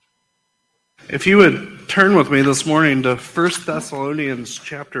If you would turn with me this morning to 1 Thessalonians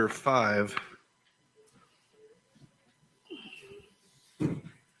chapter 5.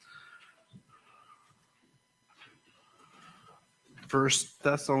 1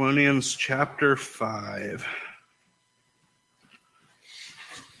 Thessalonians chapter 5.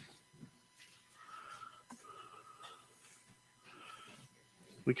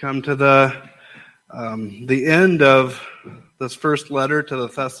 We come to the end of this first letter to the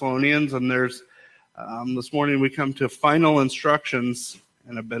Thessalonians, and there's this morning we come to final instructions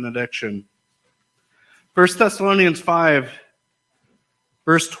and a benediction. 1 Thessalonians 5,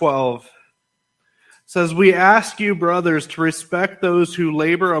 verse 12 says, "We ask you, brothers, to respect those who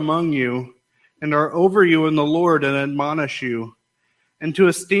labor among you and are over you in the Lord and admonish you, and to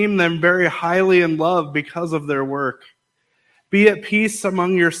esteem them very highly in love because of their work. Be at peace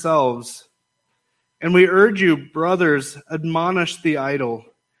among yourselves. And we urge you, brothers, admonish the idle,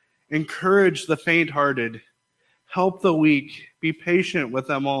 encourage the faint-hearted, help the weak, be patient with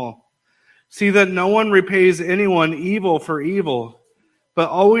them all. See that no one repays anyone evil for evil, but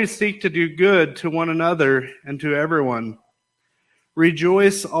always seek to do good to one another and to everyone.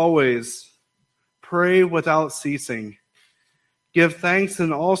 Rejoice always, pray without ceasing. Give thanks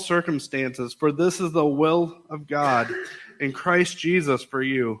in all circumstances, for this is the will of God in Christ Jesus for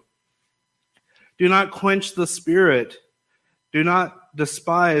you. Do not quench the spirit. Do not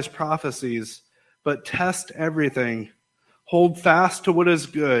despise prophecies, but test everything. Hold fast to what is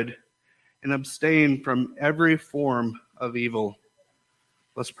good and abstain from every form of evil."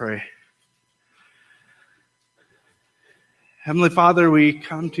 Let's pray. Heavenly Father, we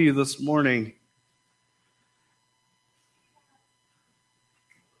come to you this morning,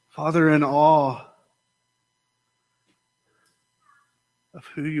 Father, in awe of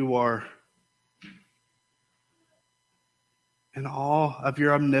who you are, in awe of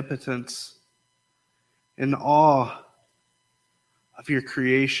your omnipotence, in awe of your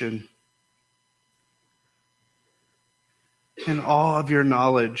creation, in awe of your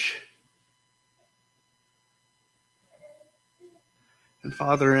knowledge. And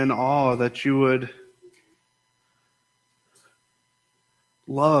Father, in awe that you would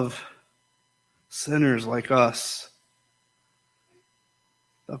love sinners like us.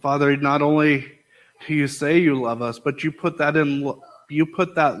 That Father, not only do you say you love us, but you put that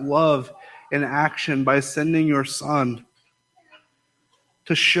love in action by sending your Son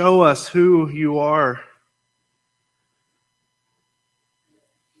to show us who you are,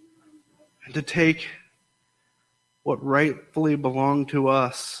 and to take what rightfully belonged to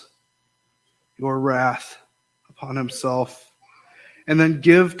us, your wrath, upon himself, and then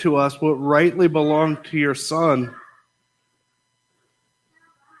give to us what rightly belonged to your Son,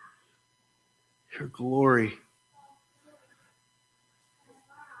 your glory.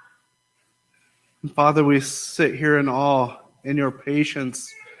 And Father, we sit here in awe in your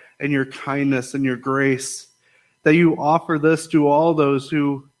patience and your kindness and your grace, that you offer this to all those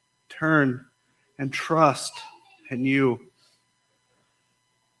who turn and trust in you.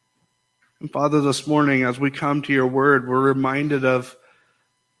 And Father, this morning, as we come to your word, we're reminded of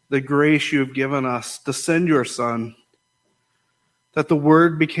the grace you've given us to send your Son, that the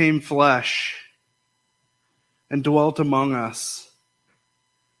word became flesh and dwelt among us.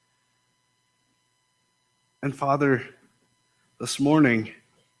 And Father, this morning,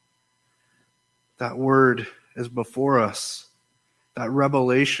 that word is before us, that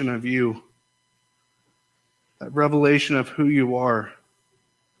revelation of you, that revelation of who you are,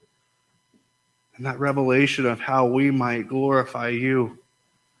 and that revelation of how we might glorify you.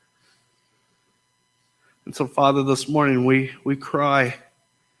 And so, Father, this morning we cry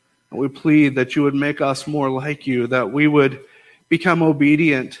and we plead that you would make us more like you, that we would become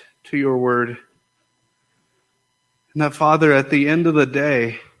obedient to your word. And that, Father, at the end of the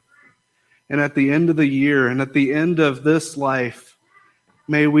day, and at the end of the year, and at the end of this life,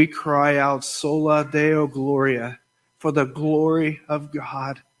 may we cry out, Sola Deo Gloria, for the glory of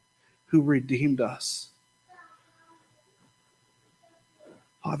God who redeemed us.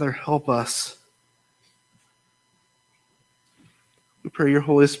 Father, help us. We pray your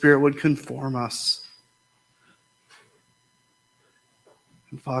Holy Spirit would conform us.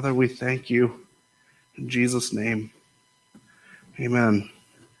 And Father, we thank you. In Jesus' name, amen.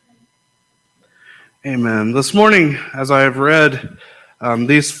 Amen. This morning, as I have read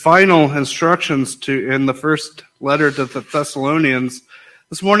these final instructions in the first letter to the Thessalonians,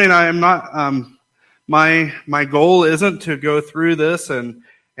 this morning I am not, my goal isn't to go through this and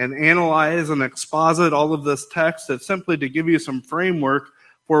analyze and exposit all of this text. It's simply to give you some framework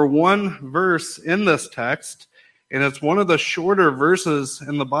for one verse in this text And it's one of the shorter verses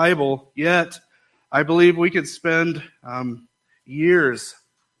in the Bible, yet I believe we could spend years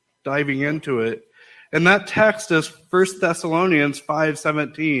diving into it. And that text is 1 Thessalonians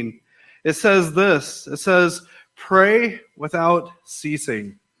 5:17. It says this, it says, pray without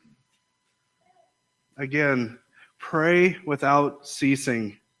ceasing. Again, pray without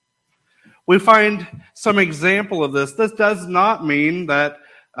ceasing. We find some example of this. This does not mean that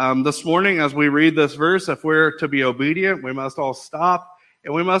this morning as we read this verse, if we're to be obedient, we must all stop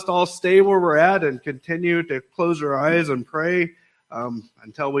and we must all stay where we're at and continue to close our eyes and pray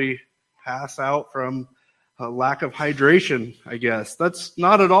until we pass out from a lack of hydration, I guess. That's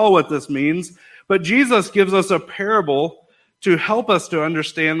not at all what this means. But Jesus gives us a parable to help us to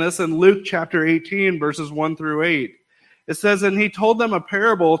understand this in Luke chapter 18, verses 1 through 8. It says, and he told them a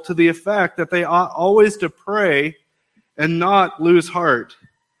parable to the effect that they ought always to pray and not lose heart.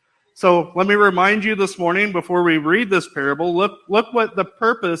 So let me remind you this morning, before we read this parable, look what the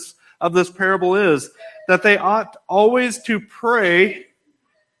purpose of this parable is. That they ought always to pray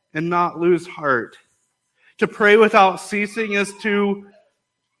and not lose heart. To pray without ceasing is to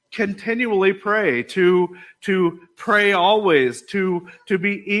continually pray, to pray always, to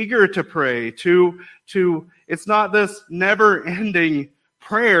be eager to pray, it's not this never-ending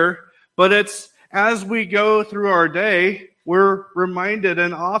prayer, but it's as we go through our day, we're reminded,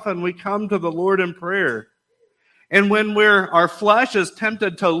 and often we come to the Lord in prayer. And when our flesh is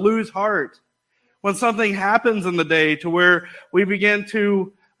tempted to lose heart, when something happens in the day to where we begin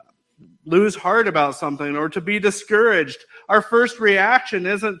to lose heart about something or to be discouraged, our first reaction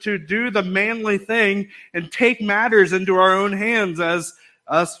isn't to do the manly thing and take matters into our own hands as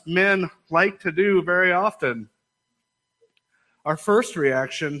us men like to do very often. Our first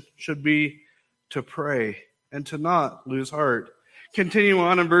reaction should be to pray and to not lose heart. Continue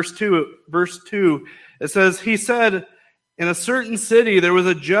on in verse 2, it says, he said, in a certain city there was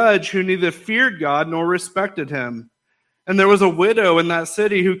a judge who neither feared God nor respected him. And there was a widow in that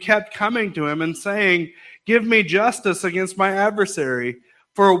city who kept coming to him and saying, give me justice against my adversary.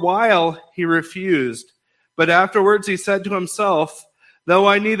 For a while he refused. But afterwards he said to himself, though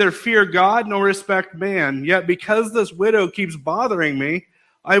I neither fear God nor respect man, yet because this widow keeps bothering me,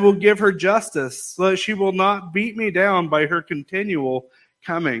 I will give her justice, so that she will not beat me down by her continual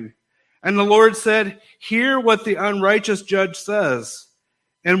coming. And the Lord said, hear what the unrighteous judge says,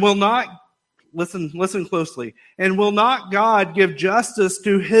 and will not, listen closely, and will not God give justice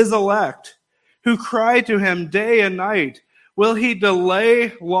to his elect, who cry to him day and night? Will he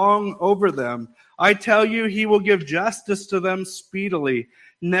delay long over them? I tell you, he will give justice to them speedily.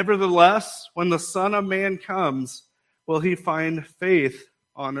 Nevertheless, when the Son of Man comes, will he find faith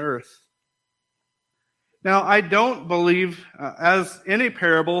on earth? Now, I don't believe, as any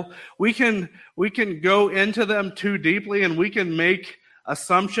parable, we can go into them too deeply and we can make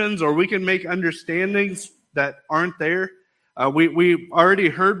assumptions or we can make understandings that aren't there. We already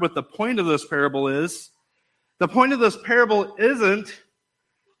heard what the point of this parable is. The point of this parable isn't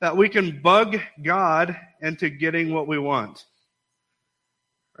that we can bug God into getting what we want.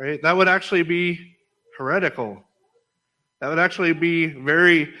 Right? That would actually be heretical. That would actually be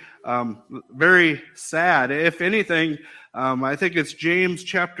very, very sad. If anything, I think it's James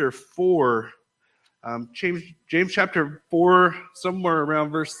chapter 4. James chapter 4, somewhere around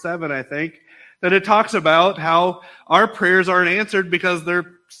verse 7, I think, that it talks about how our prayers aren't answered because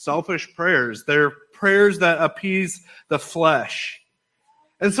they're selfish prayers. They're prayers that appease the flesh.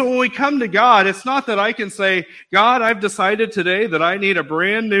 And so when we come to God, it's not that I can say, God, I've decided today that I need a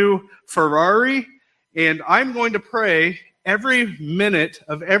brand new Ferrari, and I'm going to pray every minute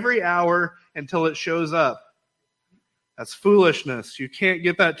of every hour until it shows up. That's foolishness. You can't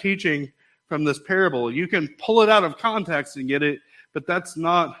get that teaching from this parable. You can pull it out of context and get it, but that's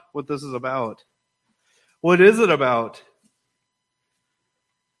not what this is about. What is it about?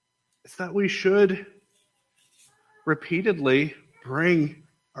 It's that we should repeatedly bring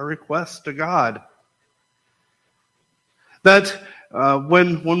our requests to God. That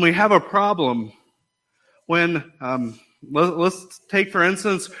when we have a problem, when let's take for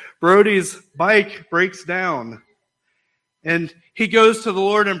instance Brody's bike breaks down, and he goes to the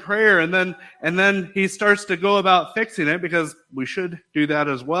Lord in prayer, and then he starts to go about fixing it, because we should do that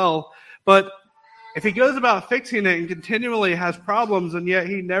as well. But if he goes about fixing it and continually has problems, and yet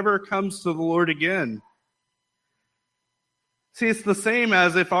he never comes to the Lord again. See, it's the same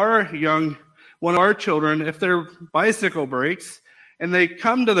as if one of our children, if their bicycle breaks, and they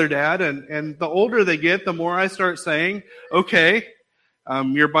come to their dad, and the older they get, the more I start saying, okay,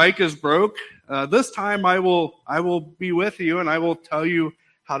 your bike is broke. This time I will be with you, and I will tell you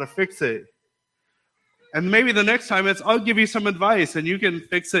how to fix it. And maybe the next time I'll give you some advice and you can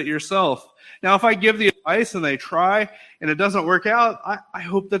fix it yourself. Now, if I give the advice and they try and it doesn't work out, I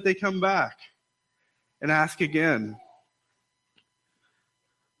hope that they come back and ask again.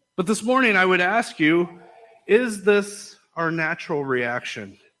 But this morning I would ask you, is this our natural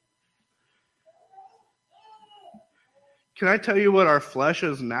reaction? Can I tell you what our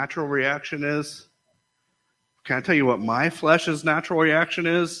flesh's natural reaction is? Can I tell you what my flesh's natural reaction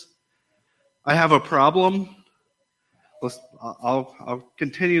is? I have a problem. I'll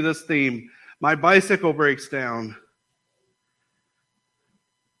continue this theme. My bicycle breaks down.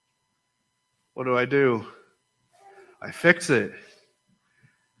 What do? I fix it.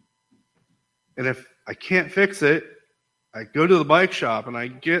 And if I can't fix it, I go to the bike shop and I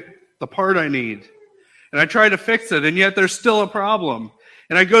get the part I need. And I try to fix it, and yet there's still a problem.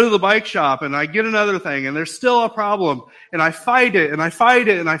 And I go to the bike shop and I get another thing, and there's still a problem. And I fight it, and I fight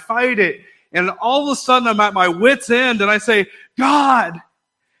it, and I fight it. And all of a sudden I'm at my wit's end, and I say, God,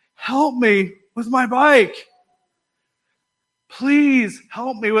 help me with my bike. Please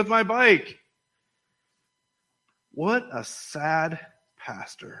help me with my bike. What a sad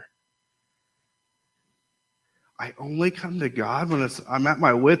pastor. I only come to God when I'm at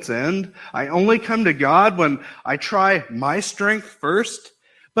my wit's end. I only come to God when I try my strength first.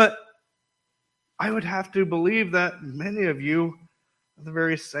 But I would have to believe that many of you are the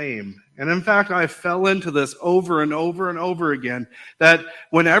very same. And in fact, I fell into this over and over and over again, that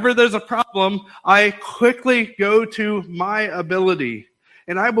whenever there's a problem, I quickly go to my ability.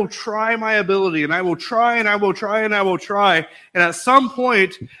 And I will try my ability, and I will try, and I will try, and I will try. And at some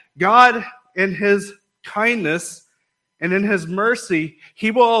point, God, in His kindness and in His mercy, He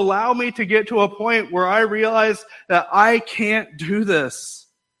will allow me to get to a point where I realize that I can't do this.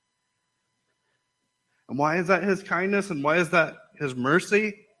 And why is that His kindness, and why is that His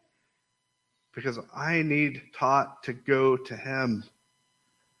mercy? Because I need taught to go to Him.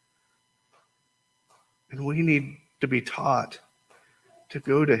 And we need to be taught to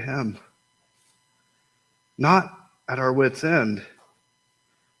go to Him. Not at our wit's end,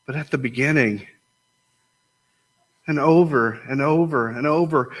 but at the beginning. And over and over and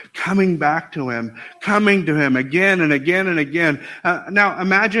over, coming back to Him, coming to Him again and again and again. Now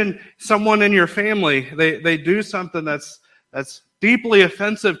imagine someone in your family, they do something that's deeply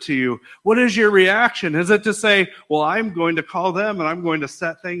offensive to you. What is your reaction? Is it to say, well, I'm going to call them and I'm going to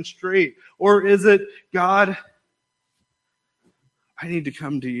set things straight? Or is it, God, I need to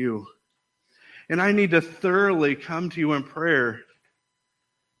come to you. And I need to thoroughly come to you in prayer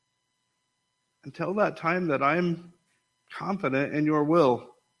until that time that I'm confident in your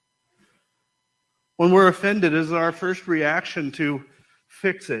will. When we're offended, is our first reaction to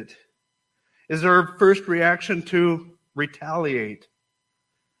fix it? Is our first reaction to retaliate?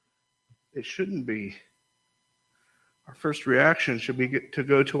 It shouldn't be. Our first reaction should be to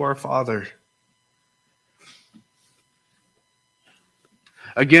go to our Father.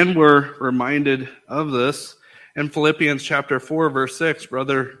 Again, we're reminded of this in Philippians chapter 4, verse 6.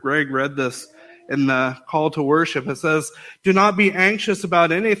 Brother Greg read this in the call to worship. It says, do not be anxious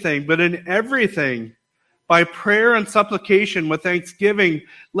about anything, but in everything, by prayer and supplication with thanksgiving,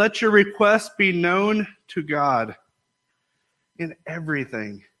 let your requests be known to God. In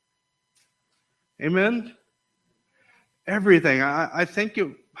everything. Amen? Everything. I think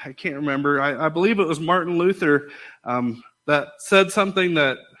I can't remember. I believe it was Martin Luther that said something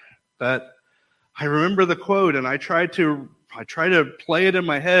that I remember the quote, and I try to play it in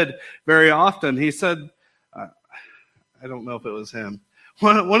my head very often. He said, I don't know if it was him.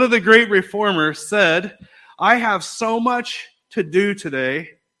 One of the great reformers said, I have so much to do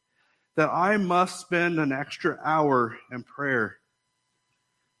today that I must spend an extra hour in prayer.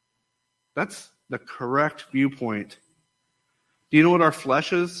 That's the correct viewpoint. Do you know what our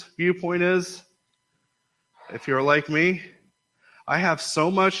flesh's viewpoint is? If you're like me, I have so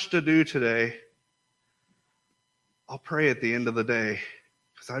much to do today. I'll pray at the end of the day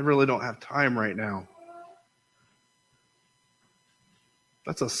because I really don't have time right now.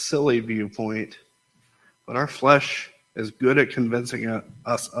 That's a silly viewpoint, but our flesh is good at convincing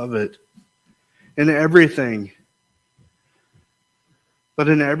us of it. In everything, but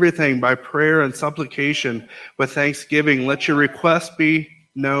in everything, by prayer and supplication with thanksgiving, let your requests be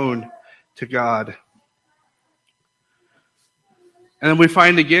known to God. And then we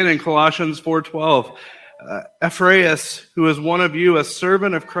find again in Colossians 4:12, Ephraim, who is one of you, a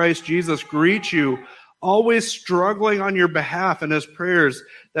servant of Christ Jesus, greets you, always struggling on your behalf in his prayers,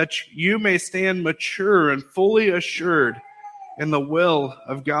 that you may stand mature and fully assured in the will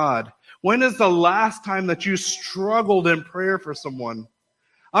of God. When is the last time that you struggled in prayer for someone?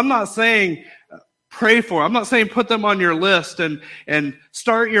 I'm not saying pray for. I'm not saying put them on your list and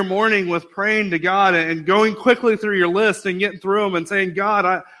start your morning with praying to God and going quickly through your list and getting through them and saying,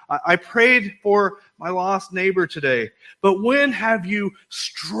 God, I prayed for my lost neighbor today. But when have you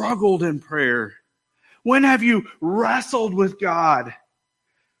struggled in prayer? When have you wrestled with God?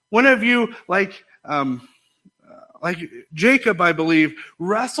 When have you, like Jacob, I believe,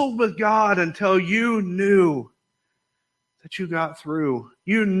 wrestled with God until you knew that you got through?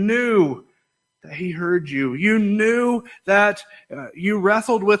 You knew that he heard you. You knew that you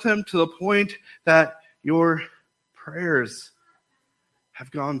wrestled with him to the point that your prayers have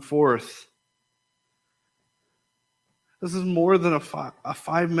gone forth. This is more than a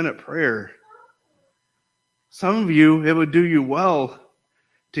 5-minute prayer. Some of you, it would do you well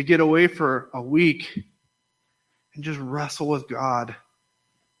to get away for a week and just wrestle with God.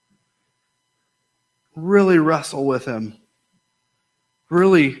 Really wrestle with him.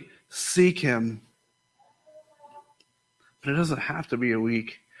 Really seek him. But it doesn't have to be a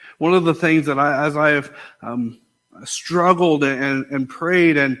week. One of the things that as I have struggled and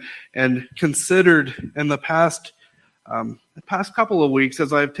prayed and considered in the past couple of weeks,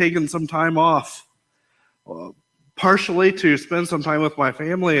 as I've taken some time off, partially to spend some time with my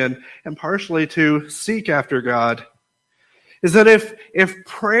family and partially to seek after God, is that if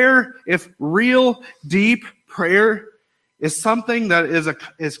prayer, if real deep prayer is something that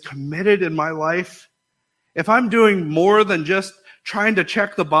is committed in my life, if I'm doing more than just trying to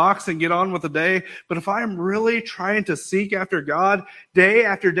check the box and get on with the day, but if I'm really trying to seek after God day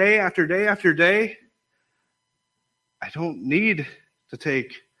after day after day after day, I don't need to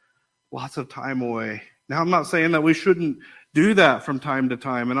take lots of time away. Now, I'm not saying that we shouldn't do that from time to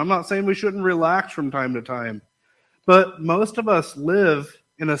time, and I'm not saying we shouldn't relax from time to time, but most of us live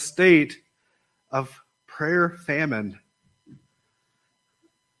in a state of prayer famine.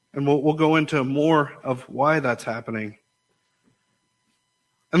 And we'll go into more of why that's happening.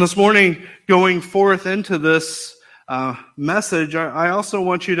 And this morning, going forth into this message, I also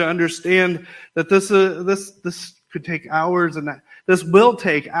want you to understand that this could take hours, and this will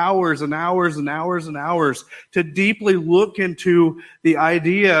take hours and hours and hours and hours to deeply look into the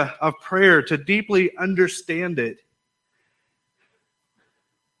idea of prayer, to deeply understand it.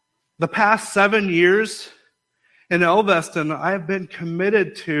 The past 7 years in Elveston, I have been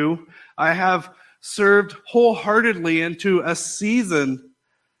committed to, I have served wholeheartedly into a season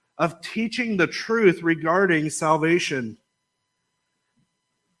of teaching the truth regarding salvation.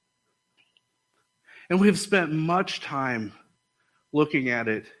 And we've spent much time looking at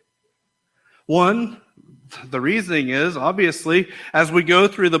it. One, the reasoning is, obviously, as we go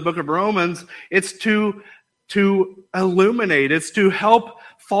through the book of Romans, it's to illuminate, it's to help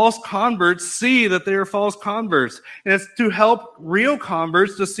false converts see that they are false converts. And it's to help real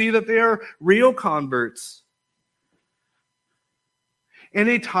converts to see that they are real converts.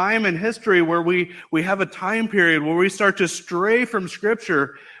 Any time in history where we have a time period where we start to stray from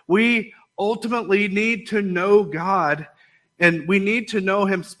Scripture, we ultimately need to know God, and we need to know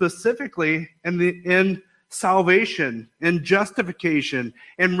him specifically in salvation and justification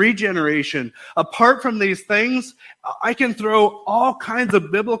and regeneration. Apart from these things, I can throw all kinds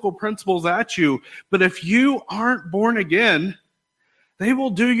of biblical principles at you, but if you aren't born again, they will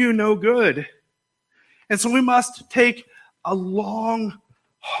do you no good. And so we must take a long,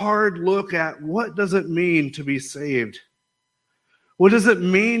 hard look at what does it mean to be saved? What does it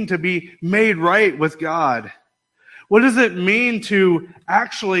mean to be made right with God? What does it mean to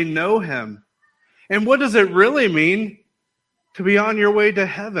actually know him? And what does it really mean to be on your way to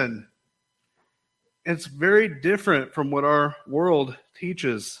heaven? It's very different from what our world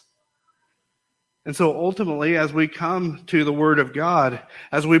teaches. And so ultimately, as we come to the Word of God,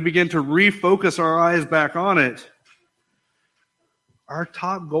 as we begin to refocus our eyes back on it, our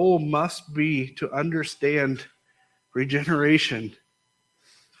top goal must be to understand regeneration,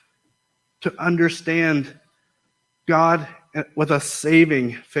 to understand God with a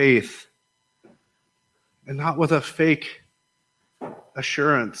saving faith, and not with a fake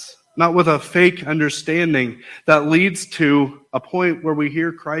assurance, not with a fake understanding that leads to a point where we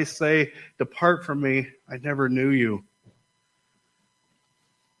hear Christ say, "Depart from me, I never knew you."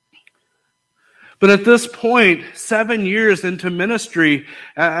 But at this point, 7 years into ministry,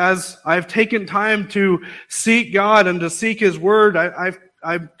 as I've taken time to seek God and to seek his word,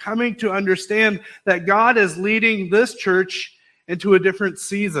 I'm coming to understand that God is leading this church into a different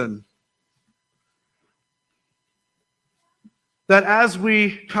season. That as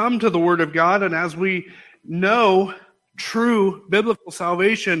we come to the Word of God and as we know true biblical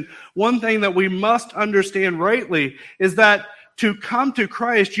salvation, one thing that we must understand rightly is that to come to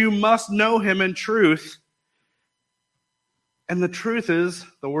Christ, you must know him in truth. And the truth is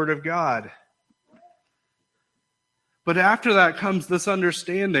the Word of God. But after that comes this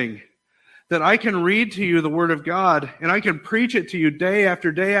understanding that I can read to you the Word of God and I can preach it to you day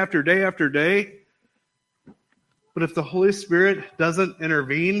after day after day after day. But if the Holy Spirit doesn't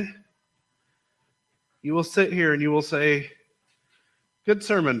intervene, you will sit here and you will say, "Good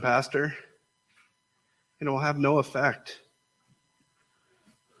sermon, Pastor," and it will have no effect.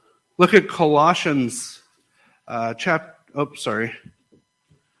 Look at Colossians Hosea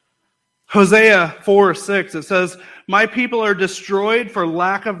 4:6. It says, "My people are destroyed for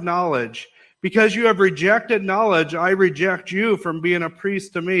lack of knowledge. Because you have rejected knowledge, I reject you from being a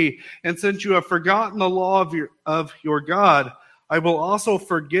priest to me. And since you have forgotten the law of your God, I will also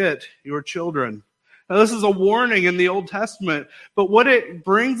forget your children." Now, this is a warning in the Old Testament, but what it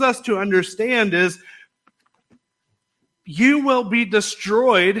brings us to understand is you will be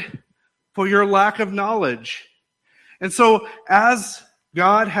destroyed for your lack of knowledge. And so, as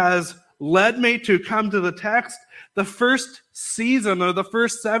God has led me to come to the text, the first season or the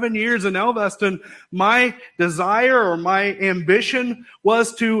first 7 years in Elveston, my desire or my ambition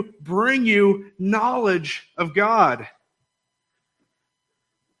was to bring you knowledge of God.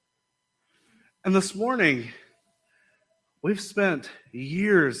 And this morning, we've spent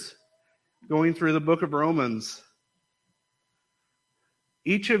years going through the book of Romans.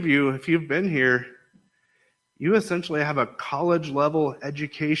 Each of you, if you've been here, you essentially have a college-level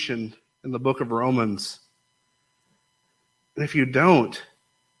education in the book of Romans. And if you don't,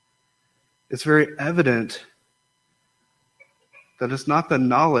 it's very evident that it's not the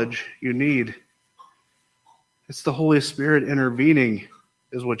knowledge you need. It's the Holy Spirit intervening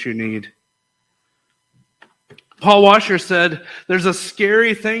is what you need. Paul Washer said, "There's a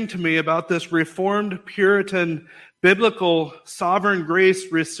scary thing to me about this Reformed, Puritan, biblical, sovereign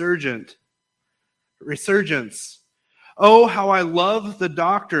grace resurgence. Oh, how I love the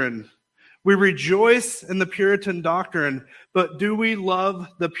doctrine. We rejoice in the Puritan doctrine, but do we love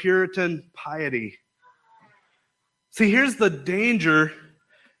the Puritan piety?" See, here's the danger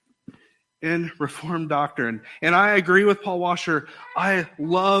in Reformed doctrine. And I agree with Paul Washer. I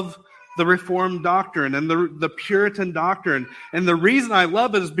love the Reformed doctrine and the Puritan doctrine. And the reason I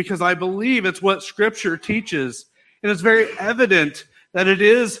love it is because I believe it's what Scripture teaches. And it's very evident that it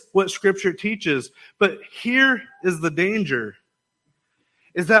is what Scripture teaches. But here is the danger,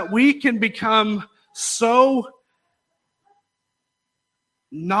 is that we can become so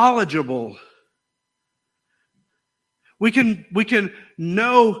knowledgeable. We can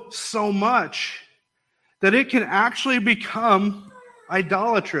know so much that it can actually become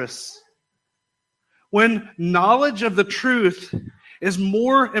idolatrous. When knowledge of the truth is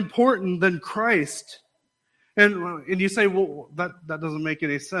more important than Christ. And you say, well, that doesn't make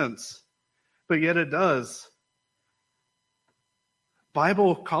any sense. But yet it does.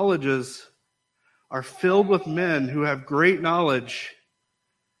 Bible colleges are filled with men who have great knowledge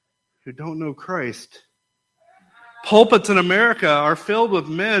who don't know Christ. Pulpits in America are filled with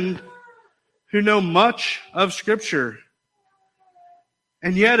men who know much of Scripture.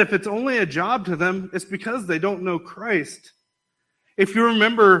 And yet, if it's only a job to them, it's because they don't know Christ. If you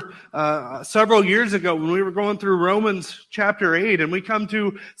remember several years ago when we were going through Romans chapter 8, and we come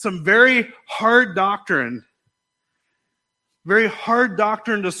to some very hard doctrine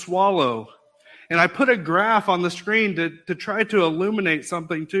to swallow. And I put a graph on the screen to try to illuminate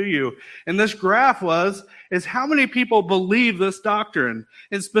something to you. And this graph is how many people believe this doctrine.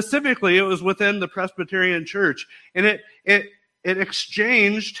 And specifically, it was within the Presbyterian Church. And it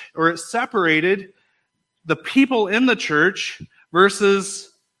exchanged, or it separated the people in the church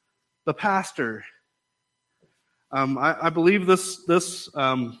versus the pastor. I believe this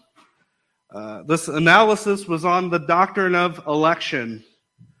analysis was on the doctrine of election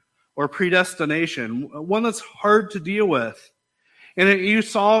or predestination, one that's hard to deal with. And you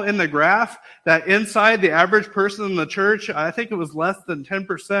saw in the graph that inside the average person in the church, I think it was less than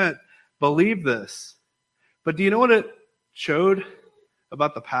 10% believed this. But do you know what it showed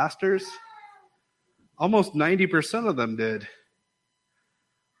about the pastors? Almost 90% of them did.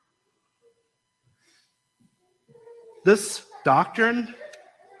 This doctrine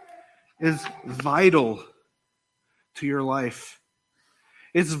is vital to your life.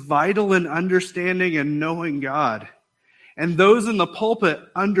 It's vital in understanding and knowing God. And those in the pulpit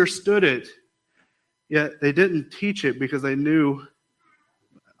understood it, yet they didn't teach it because they knew,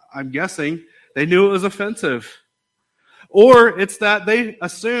 I'm guessing, they knew it was offensive. Or it's that they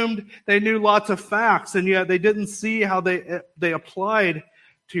assumed they knew lots of facts, and yet they didn't see how they applied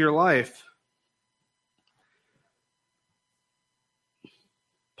to your life.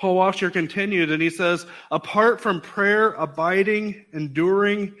 Paul Washer continued and he says, apart from prayer, abiding,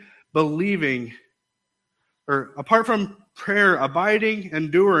 enduring, believing, or apart from prayer, abiding,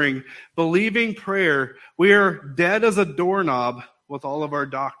 enduring, believing prayer, we are dead as a doorknob with all of our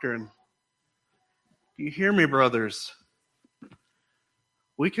doctrine. Do you hear me, brothers?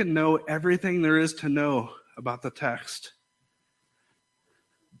 We can know everything there is to know about the text.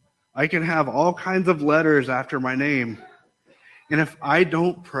 I can have all kinds of letters after my name. And if I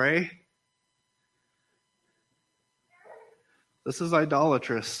don't pray, this is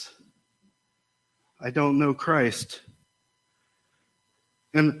idolatrous. I don't know Christ.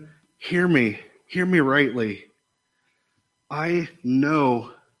 And hear me rightly. I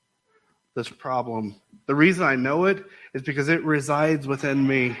know this problem. The reason I know it is because it resides within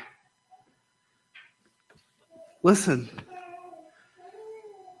me. Listen,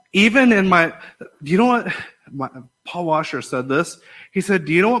 even in do you know what? Paul Washer said this. He said,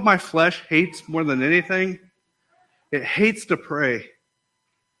 do you know what my flesh hates more than anything? It hates to pray.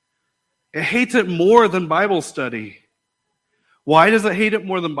 It hates it more than Bible study. Why does it hate it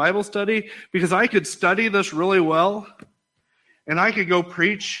more than Bible study? Because I could study this really well, and I could go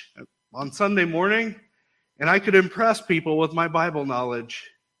preach on Sunday morning, and I could impress people with my Bible knowledge.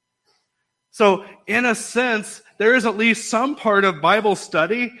 So, in a sense, there is at least some part of Bible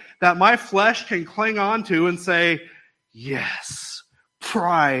study that my flesh can cling on to and say, yes,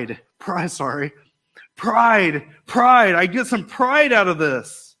 pride. I get some pride out of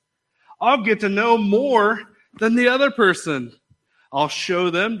this. I'll get to know more than the other person. I'll show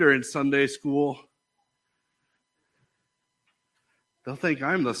them during Sunday school. They'll think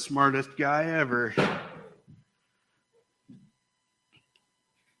I'm the smartest guy ever.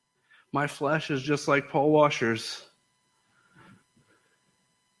 My flesh is just like Paul Washer's.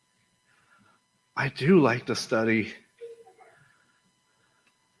 I do like to study.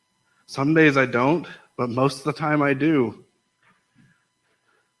 Some days I don't, but most of the time I do.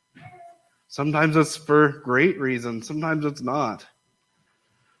 Sometimes it's for great reasons, sometimes it's not.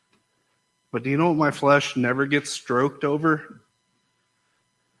 But do you know what my flesh never gets stroked over?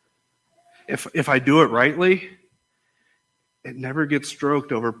 If I do it rightly, it never gets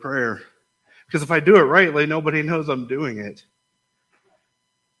stroked over prayer. Because if I do it rightly, nobody knows I'm doing it.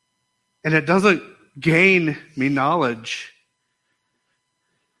 And it doesn't gain me knowledge.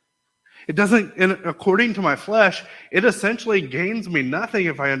 It doesn't, and according to my flesh, it essentially gains me nothing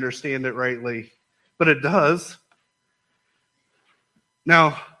if I understand it rightly. But it does.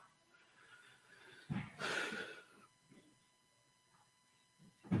 Now,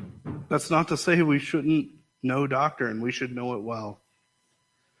 that's not to say we shouldn't know doctrine. We should know it well.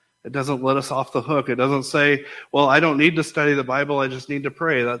 It doesn't let us off the hook. It doesn't say, well, I don't need to study the Bible. I just need to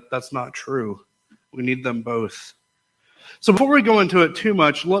pray. That's not true. We need them both. So before we go into it too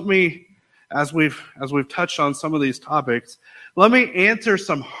much, let me, as we've touched on some of these topics, let me answer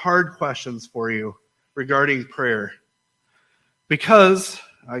some hard questions for you regarding prayer. Because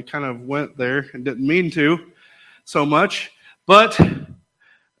I kind of went there and didn't mean to so much, but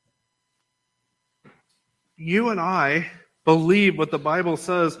you and I believe what the Bible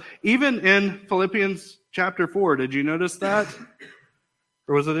says, even in Philippians chapter 4. Did you notice that?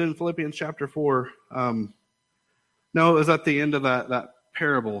 Or was it in Philippians chapter 4? No, it was at the end of that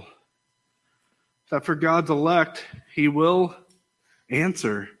parable. That for God's elect, he will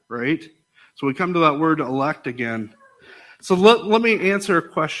answer, right? So we come to that word elect again. So let me answer a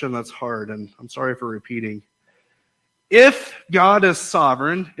question that's hard, and I'm sorry for repeating. If God is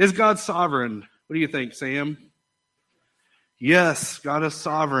sovereign, is God sovereign? What do you think, Sam? Yes, God is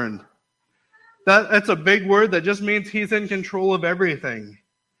sovereign. That's a big word that just means he's in control of everything.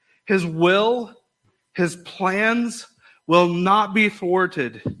 His will, his plans will not be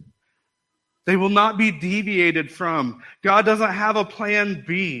thwarted. They will not be deviated from. God doesn't have a plan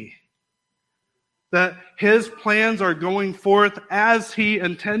B. That his plans are going forth as he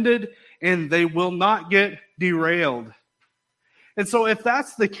intended, and they will not get derailed. And so if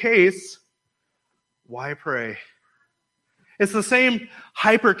that's the case, why pray? It's the same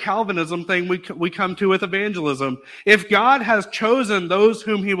hyper-Calvinism thing we come to with evangelism. If God has chosen those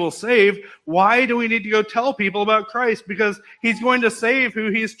whom he will save, why do we need to go tell people about Christ? Because he's going to save who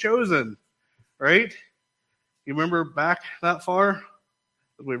he's chosen, right? You remember back that far?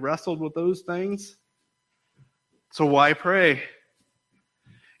 We wrestled with those things. So why pray?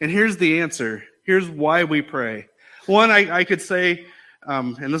 And here's the answer. Here's why we pray. One, I could say,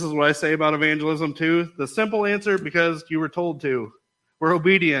 and this is what I say about evangelism too, the simple answer, because you were told to. We're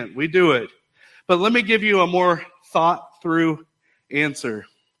obedient. We do it. But let me give you a more thought-through answer.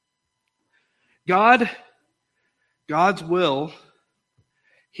 God's will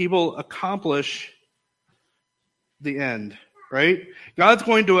he will accomplish the end, right? God's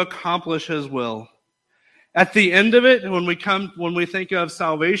going to accomplish his will. At the end of it, when we think of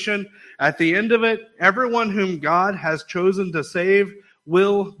salvation, at the end of it, everyone whom God has chosen to save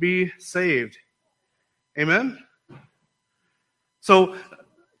will be saved. Amen? So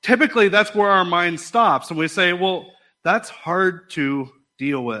typically that's where our mind stops, and we say, well, that's hard to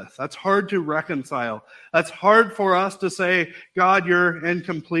deal with. That's hard to reconcile. That's hard for us to say, God, you're in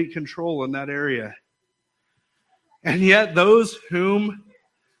complete control in that area. And yet those whom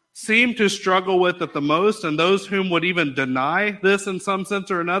seem to struggle with it the most, and those whom would even deny this in some sense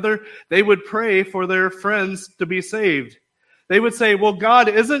or another, they would pray for their friends to be saved. They would say, well, God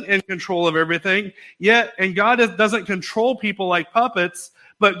isn't in control of everything, yet, and God doesn't control people like puppets,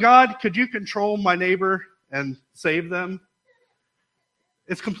 but God, could you control my neighbor and save them?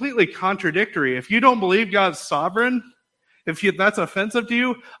 It's completely contradictory. If you don't believe God's sovereign, that's offensive to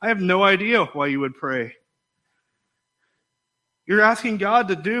you, I have no idea why you would pray. You're asking God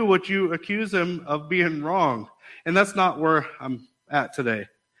to do what you accuse him of being wrong. And that's not where I'm at today.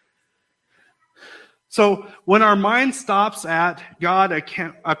 So when our mind stops at God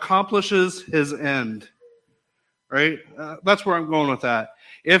accomplishes his end, right? That's where I'm going with that.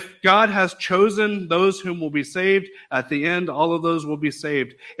 If God has chosen those whom will be saved, at the end, all of those will be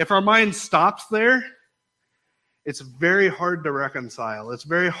saved. If our mind stops there, it's very hard to reconcile. It's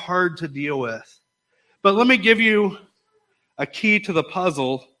very hard to deal with. But let me give you a key to the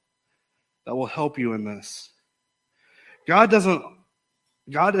puzzle that will help you in this. God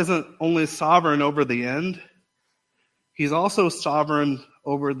isn't only sovereign over the end, he's also sovereign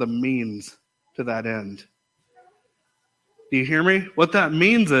over the means to that end. Do you hear me? What that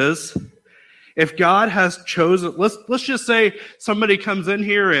means is, if God has chosen, let's just say somebody comes in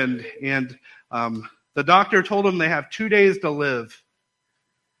here and the doctor told them they have 2 days to live,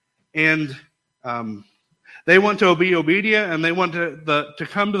 and they want to be obedient, and they want to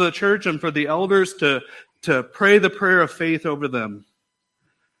come to the church and for the elders to pray the prayer of faith over them.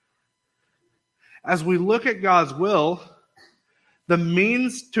 As we look at God's will, the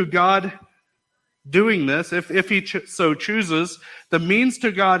means to God doing this, if he so chooses, the means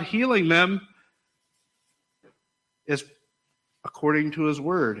to God healing them is according to his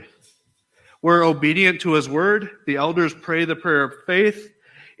word. We're obedient to his word. The elders pray the prayer of faith.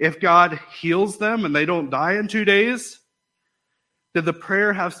 If God heals them and they don't die in 2 days, did the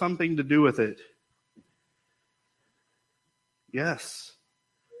prayer have something to do with it? Yes.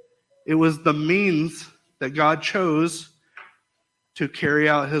 It was the means that God chose to carry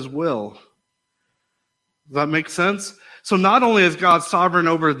out his will. Does that make sense? So not only is God sovereign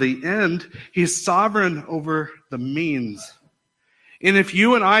over the end, he's sovereign over the means. And if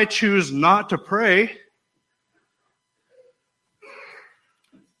you and I choose not to pray,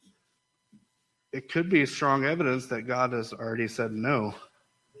 it could be strong evidence that God has already said no.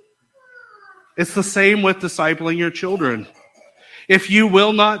 It's the same with discipling your children. If you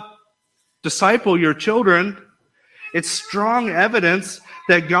will not disciple your children, it's strong evidence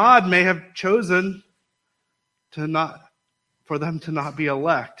that God may have chosen for them to not be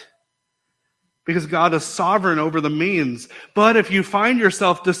elect. Because God is sovereign over the means. But if you find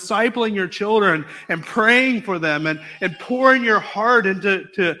yourself discipling your children and praying for them and pouring your heart into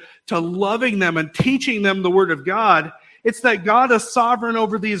to loving them and teaching them the Word of God, it's that God is sovereign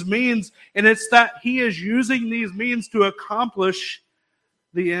over these means, and it's that he is using these means to accomplish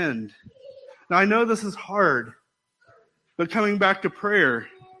the end. Now, I know this is hard, but coming back to prayer,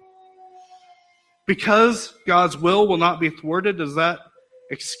 because God's will not be thwarted, does that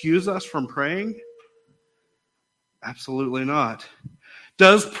excuse us from praying? Absolutely not.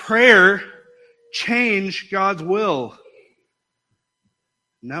 Does prayer change God's will?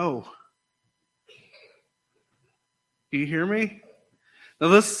 No. Do you hear me? Now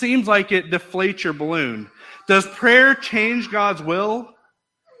this seems like it deflates your balloon. Does prayer change God's will?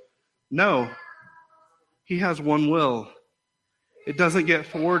 No. He has one will. It doesn't get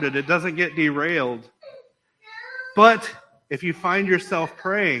thwarted. It doesn't get derailed. But if you find yourself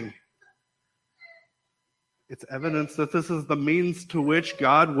praying, it's evidence that this is the means to which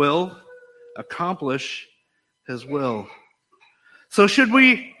God will accomplish his will. So should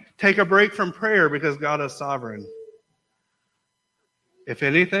we take a break from prayer because God is sovereign? If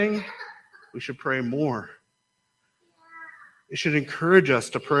anything, we should pray more. It should encourage us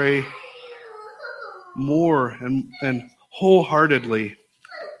to pray more and wholeheartedly.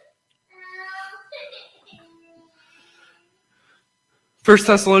 First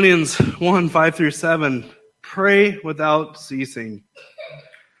Thessalonians 1, 5-7, pray without ceasing.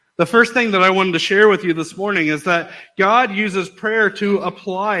 The first thing that I wanted to share with you this morning is that God uses prayer to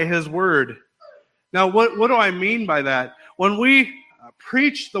apply His Word. Now, what do I mean by that? When we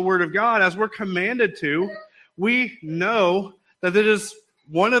preach the Word of God as we're commanded to, we know that it is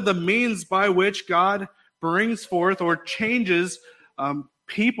one of the means by which God brings forth or changes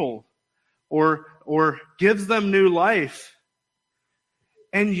people or gives them new life.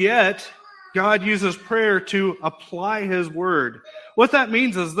 And yet, God uses prayer to apply His Word. What that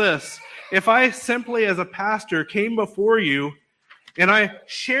means is this. If I simply, as a pastor, came before you and I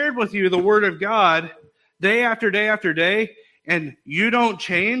shared with you the Word of God day after day after day, and you don't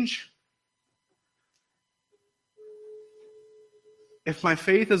change, if my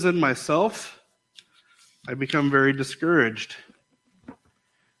faith is in myself, I become very discouraged.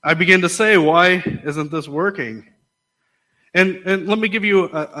 I begin to say, why isn't this working? And let me give you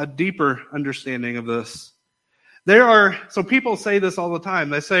a deeper understanding of this. So people say this all the time.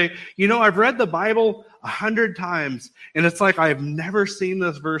 They say, I've read the Bible 100 times, and it's like I've never seen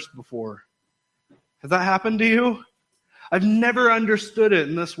this verse before. Has that happened to you? I've never understood it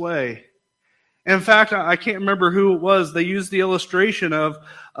in this way. In fact, I can't remember who it was. They used the illustration of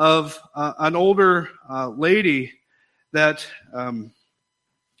an older lady that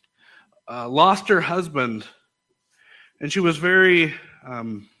lost her husband, and she was very,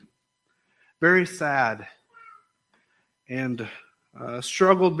 very sad and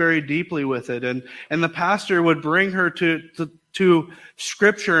struggled very deeply with it. And the pastor would bring her to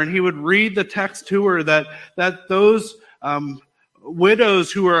Scripture, and he would read the text to her that those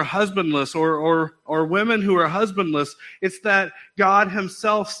widows who are husbandless or women who are husbandless, it's that God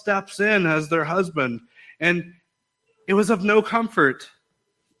Himself steps in as their husband. And it was of no comfort.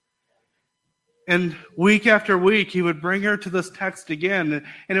 And week after week, he would bring her to this text again,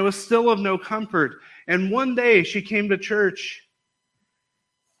 and it was still of no comfort. And one day she came to church,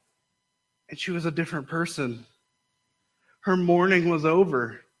 and she was a different person. Her mourning was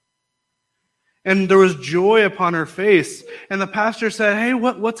over. And there was joy upon her face. And the pastor said, "Hey,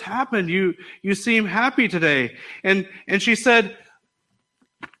 what's happened? You seem happy today." And she said,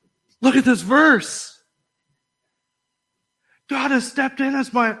 "Look at this verse. God has stepped in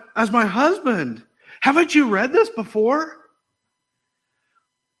as my husband. Haven't you read this before?"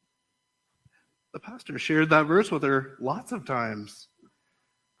 The pastor shared that verse with her lots of times.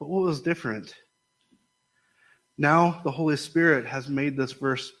 But what was different? Now the Holy Spirit has made this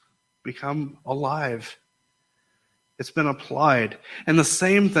verse become alive. It's been applied. And the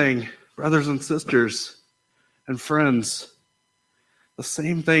same thing, brothers and sisters and friends, the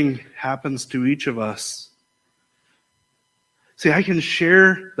same thing happens to each of us. See, I can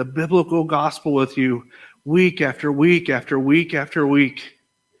share the biblical gospel with you week after week after week after week.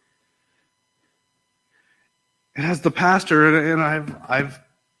 And as the pastor, and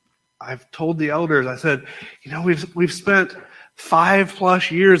I've told the elders, I said, we've spent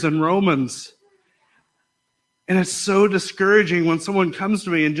 5+ years in Romans. And it's so discouraging when someone comes to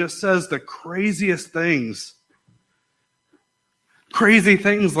me and just says the craziest things. Crazy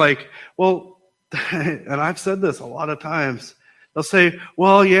things like, well, and I've said this a lot of times. They'll say,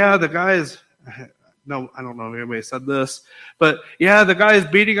 well, yeah, the guy's, no, I don't know if anybody said this, but yeah, the guy's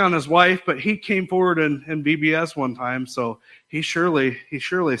beating on his wife, but he came forward in VBS one time, so he's surely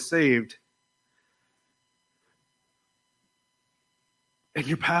saved. And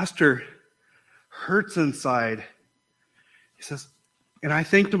your pastor hurts inside. He says, and I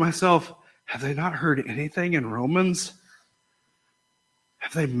think to myself, have they not heard anything in Romans?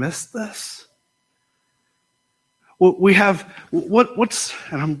 Have they missed this? Well, we have, what's,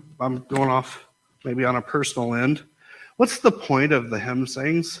 and I'm going off maybe on a personal end. What's the point of the hymn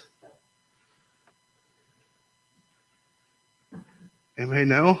sings? Anybody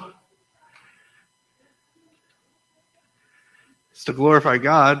know? It's to glorify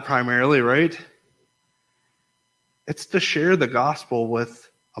God primarily, right? It's to share the gospel with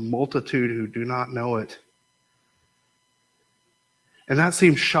a multitude who do not know it. And that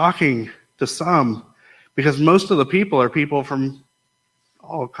seems shocking to some, because most of the people are people from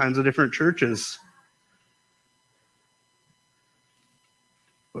all kinds of different churches.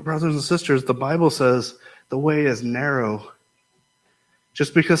 But brothers and sisters, the Bible says the way is narrow.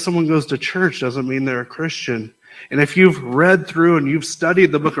 Just because someone goes to church doesn't mean they're a Christian. And if you've read through and you've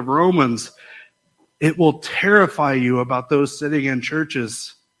studied the book of Romans, it will terrify you about those sitting in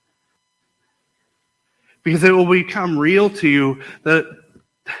churches. Because it will become real to you that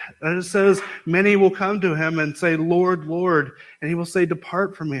it says, many will come to him and say, Lord, Lord. And he will say,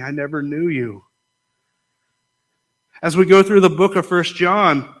 depart from me, I never knew you. As we go through the book of 1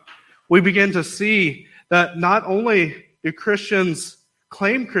 John, we begin to see that not only do Christians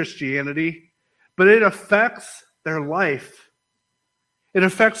claim Christianity, but it affects their life. It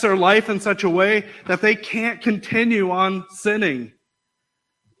affects their life in such a way that they can't continue on sinning.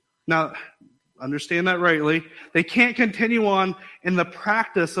 Now, understand that rightly. They can't continue on in the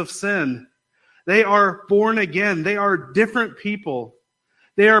practice of sin. They are born again. They are different people.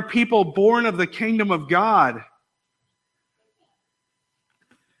 They are people born of the kingdom of God.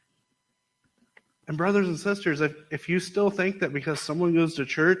 And brothers and sisters, if you still think that because someone goes to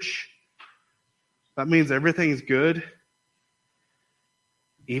church, that means everything's good,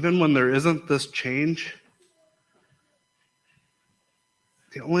 even when there isn't this change,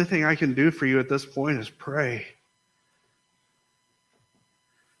 the only thing I can do for you at this point is pray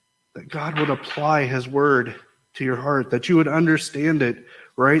that God would apply his word to your heart, that you would understand it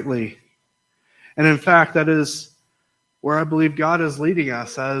rightly. And in fact, that is where I believe God is leading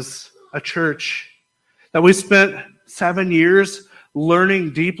us as a church. That we spent 7 years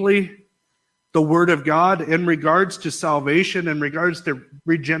learning deeply the Word of God in regards to salvation, in regards to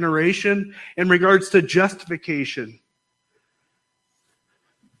regeneration, in regards to justification.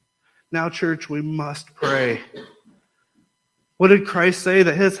 Now, church, we must pray. What did Christ say?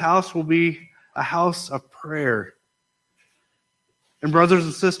 That his house will be a house of prayer. And brothers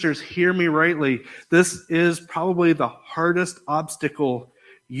and sisters, hear me rightly. This is probably the hardest obstacle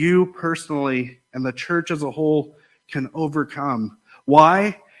you personally and the church as a whole can overcome.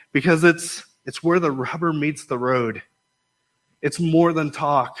 Why? Because it's where the rubber meets the road. It's more than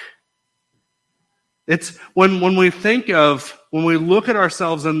talk. It's when we look at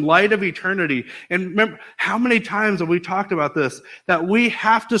ourselves in light of eternity, and remember, how many times have we talked about this, that we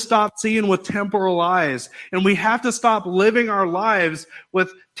have to stop seeing with temporal eyes, and we have to stop living our lives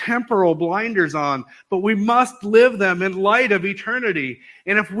with temporal blinders on, but we must live them in light of eternity.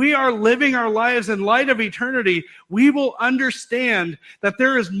 And if we are living our lives in light of eternity, we will understand that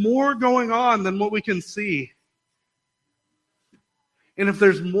there is more going on than what we can see. And if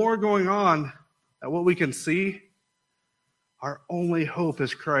there's more going on than what we can see, our only hope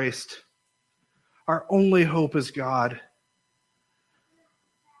is Christ. Our only hope is God.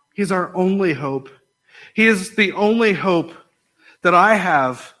 He's our only hope. He is the only hope that I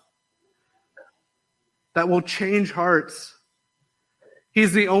have that will change hearts.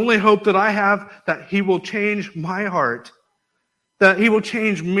 He's the only hope that I have that he will change my heart, that he will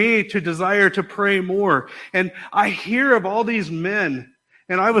change me to desire to pray more. And I hear of all these men,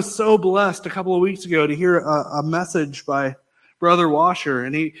 and I was so blessed a couple of weeks ago to hear a message by Brother Washer,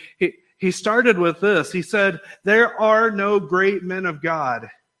 and he started with this. He said, there are no great men of God.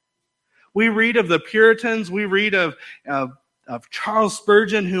 We read of the Puritans, we read of Charles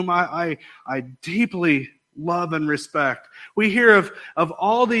Spurgeon, whom I deeply love and respect. We hear of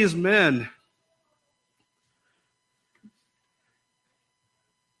all these men.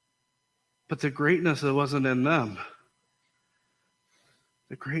 But the greatness wasn't in them.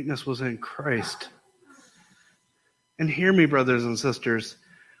 The greatness was in Christ. And hear me, brothers and sisters.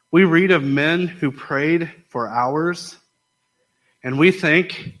 We read of men who prayed for hours, and we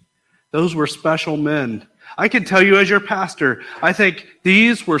think those were special men. I can tell you as your pastor, I think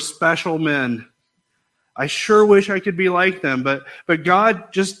these were special men. I sure wish I could be like them, but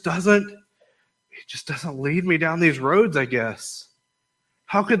God just doesn't lead me down these roads, I guess.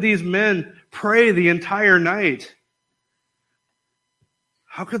 How could these men pray the entire night?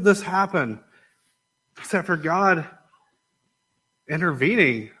 How could this happen? Except for God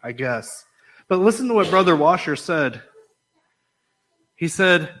intervening, I guess. But listen to what Brother Washer said. He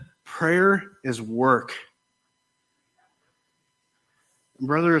said, prayer is work.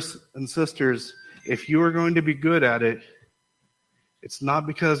 Brothers and sisters, if you are going to be good at it, it's not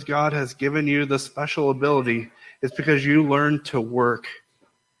because God has given you the special ability. It's because you learn to work.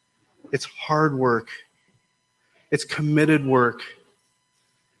 It's hard work. It's committed work.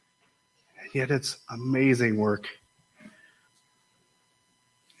 And yet it's amazing work.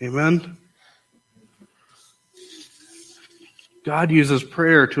 Amen? God uses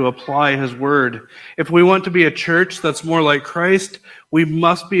prayer to apply his word. If we want to be a church that's more like Christ, we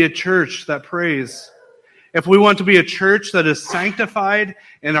must be a church that prays. If we want to be a church that is sanctified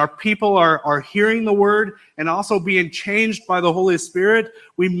and our people are hearing the word and also being changed by the Holy Spirit,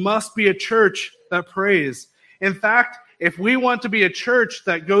 we must be a church that prays. In fact, if we want to be a church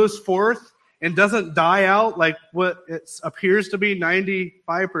that goes forth and doesn't die out like what it appears to be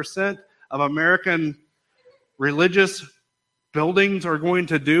 95% of American religious buildings are going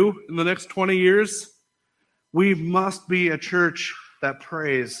to do in the next 20 years, we must be a church that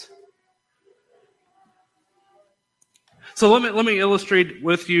prays. So let me illustrate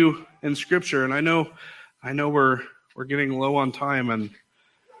with you in Scripture, and I know we're getting low on time, and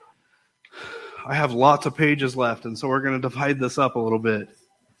I have lots of pages left, and so we're going to divide this up a little bit.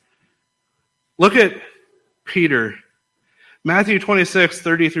 Look at Peter. Matthew 26,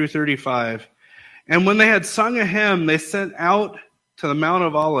 30 through 35. And when they had sung a hymn, they sent out to the Mount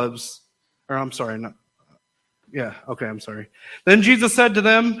of Olives. I'm sorry. Then Jesus said to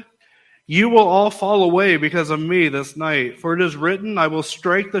them, "You will all fall away because of me this night. For it is written, I will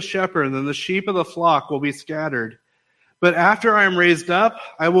strike the shepherd, and the sheep of the flock will be scattered. But after I am raised up,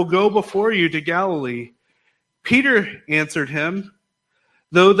 I will go before you to Galilee." Peter answered him,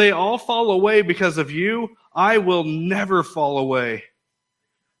 "Though they all fall away because of you, I will never fall away."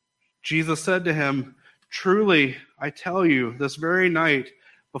 Jesus said to him, "Truly, I tell you, this very night,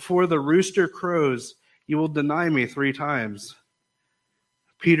 before the rooster crows, you will deny me 3 times.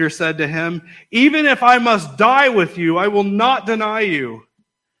 Peter said to him, "Even if I must die with you, I will not deny you."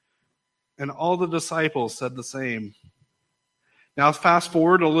 And all the disciples said the same. Now fast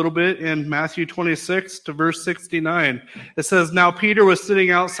forward a little bit in Matthew 26 to verse 69. It says, "Now Peter was sitting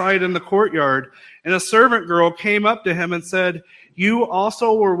outside in the courtyard, and a servant girl came up to him and said, 'You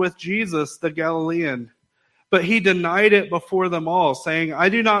also were with Jesus the Galilean.' But he denied it before them all, saying, 'I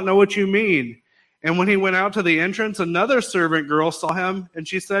do not know what you mean.' And when he went out to the entrance, another servant girl saw him, and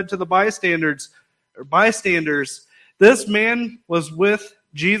she said to the bystanders, 'This man was with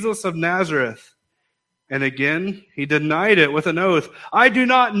Jesus of Nazareth.' And again, he denied it with an oath, 'I do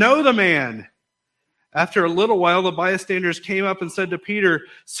not know the man.' After a little while, the bystanders came up and said to Peter,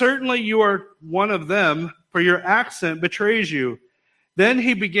 'Certainly you are one of them, for your accent betrays you.' Then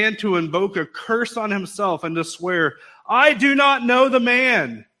he began to invoke a curse on himself and to swear, 'I do not know the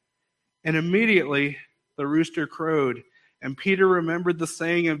man.' And immediately the rooster crowed. And Peter remembered the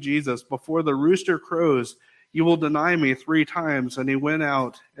saying of Jesus, 'Before the rooster crows, you will deny me 3 times.' And he went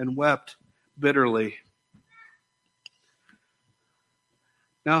out and wept bitterly."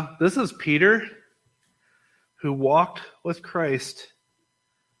 Now, this is Peter, who walked with Christ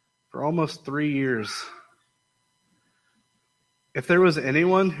for almost 3 years. If there was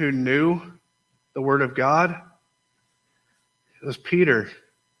anyone who knew the Word of God, it was Peter.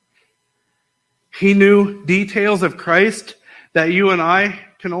 He knew details of Christ that you and I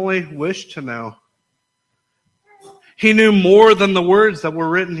can only wish to know. He knew more than the words that were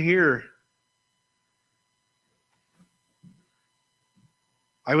written here.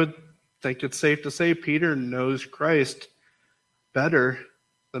 I would think it's safe to say Peter knows Christ better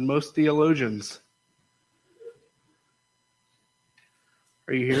than most theologians.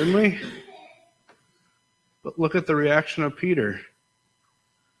 Are you hearing me? But look at the reaction of Peter.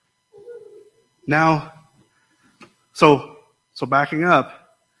 Now, so backing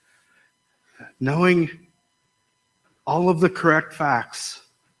up, knowing all of the correct facts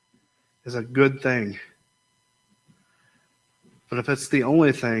is a good thing. But if it's the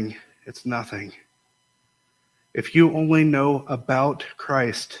only thing, it's nothing. If you only know about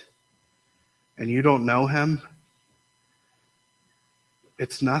Christ and you don't know him,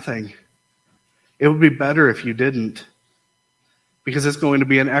 it's nothing. It would be better if you didn't, because it's going to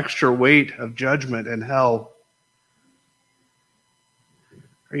be an extra weight of judgment in hell.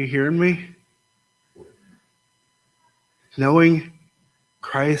 Are you hearing me? Knowing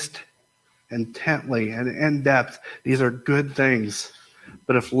Christ intently and in depth, these are good things.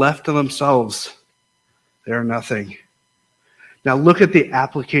 But if left to themselves, they are nothing. Now look at the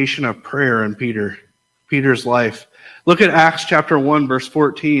application of prayer in Peter's life. Look at Acts chapter 1, verse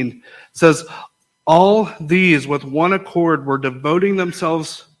 14. It says, "All these with one accord were devoting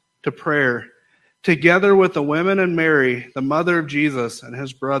themselves to prayer, together with the women and Mary, the mother of Jesus, and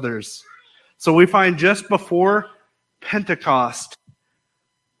his brothers." So we find just before Pentecost,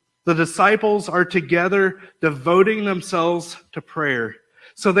 the disciples are together devoting themselves to prayer.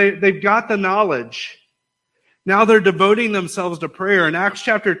 So they've got the knowledge. Now they're devoting themselves to prayer. In Acts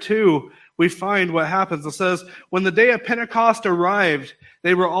chapter 2, we find what happens. It says, "When the day of Pentecost arrived,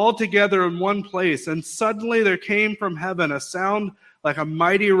 they were all together in one place, and suddenly there came from heaven a sound like a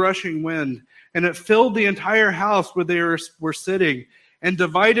mighty rushing wind, and it filled the entire house where they were sitting, and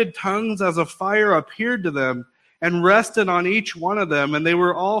divided tongues as a fire appeared to them, and rested on each one of them, and they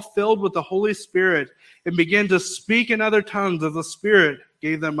were all filled with the Holy Spirit, and began to speak in other tongues as the Spirit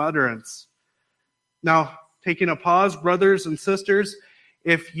gave them utterance." Now, taking a pause, brothers and sisters,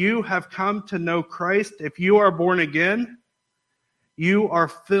 if you have come to know Christ, if you are born again, you are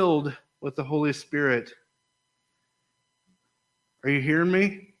filled with the Holy Spirit. Are you hearing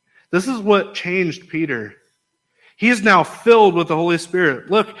me? This is what changed Peter. He is now filled with the Holy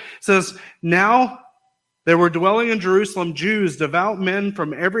Spirit. Look, it says, "Now There were dwelling in Jerusalem Jews, devout men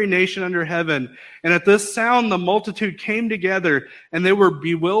from every nation under heaven. And at this sound the multitude came together, and they were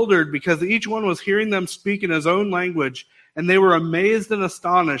bewildered, because each one was hearing them speak in his own language. And they were amazed and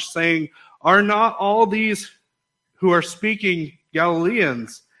astonished, saying, "Are not all these who are speaking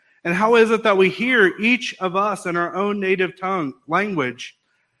Galileans? And how is it that we hear each of us in our own native language?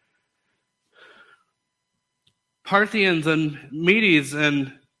 Parthians and Medes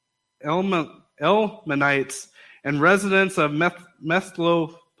and Elmonites and residents of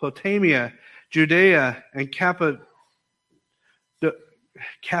Mesopotamia, Judea and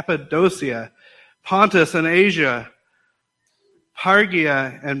Cappadocia, Pontus and Asia,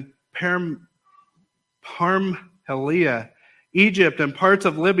 Phrygia and Pamphylia, Egypt and parts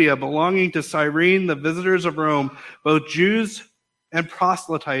of Libya belonging to Cyrene, the visitors of Rome, both Jews and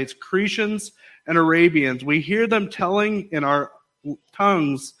proselytes, Cretians and Arabians. We hear them telling in our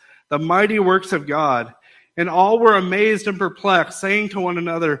tongues the mighty works of God." And all were amazed and perplexed, saying to one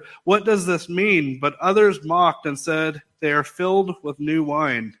another, "What does this mean?" But others mocked and said, "They are filled with new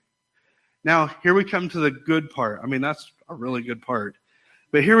wine." Now, here we come to the good part. I mean, that's a really good part.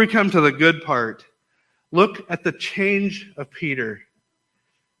 But here we come to the good part. Look at the change of Peter.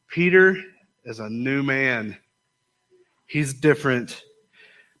 Peter is a new man. He's different.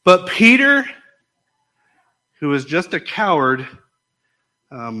 But Peter, who was just a coward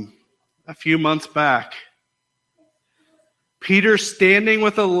a few months back, Peter standing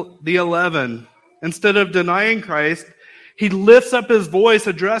with the 11, instead of denying Christ, he lifts up his voice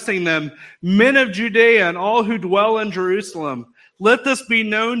addressing them, "Men of Judea and all who dwell in Jerusalem, let this be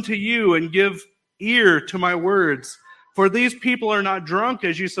known to you and give ear to my words. For these people are not drunk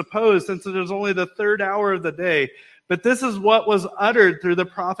as you suppose, since it is only the third hour of the day. But this is what was uttered through the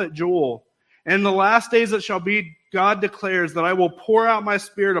prophet Joel. In the last days it shall be, God declares, that I will pour out my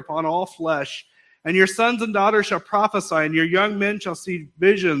spirit upon all flesh. And your sons and daughters shall prophesy, and your young men shall see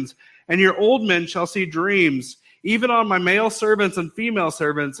visions, and your old men shall see dreams, even on my male servants and female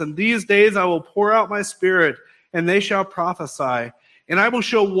servants. And these days I will pour out my spirit, and they shall prophesy. And I will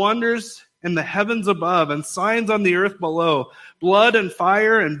show wonders in the heavens above, and signs on the earth below, blood and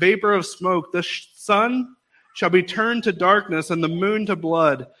fire and vapor of smoke. The sun shall be turned to darkness, and the moon to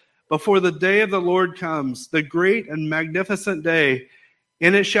blood, before the day of the Lord comes, the great and magnificent day.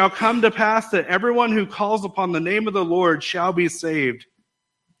 And it shall come to pass that everyone who calls upon the name of the Lord shall be saved.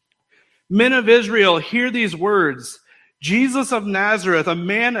 Men of Israel, hear these words. Jesus of Nazareth, a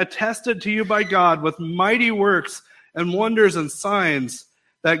man attested to you by God with mighty works and wonders and signs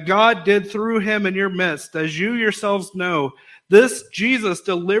that God did through him in your midst, as you yourselves know. This Jesus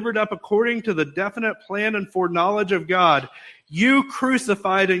delivered up according to the definite plan and foreknowledge of God, you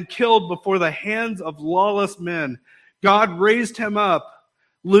crucified and killed before the hands of lawless men. God raised him up,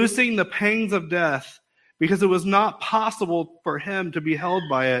 loosing the pangs of death, because it was not possible for him to be held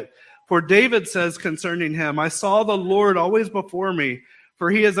by it. For David says concerning him, I saw the Lord always before me, for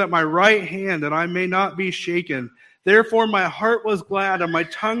he is at my right hand, and I may not be shaken. Therefore my heart was glad, and my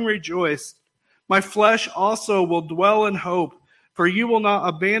tongue rejoiced. My flesh also will dwell in hope, for you will not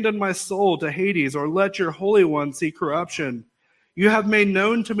abandon my soul to Hades, or let your Holy One see corruption. You have made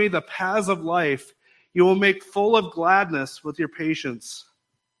known to me the paths of life. You will make full of gladness with your patience.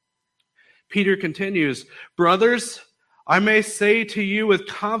 Peter continues, brothers, I may say to you with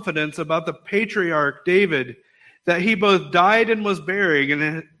confidence about the patriarch David, that he both died and was buried,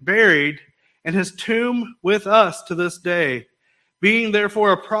 and his tomb with us to this day. Being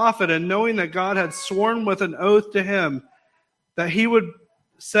therefore a prophet, and knowing that God had sworn with an oath to him that he would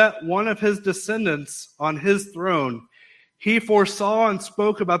set one of his descendants on his throne, he foresaw and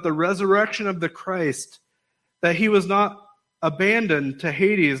spoke about the resurrection of the Christ, that he was not abandoned to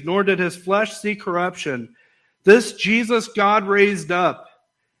Hades, nor did his flesh see corruption. This Jesus God raised up,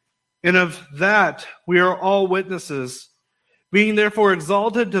 and of that we are all witnesses. Being therefore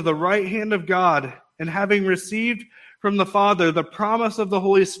exalted to the right hand of God, and having received from the Father the promise of the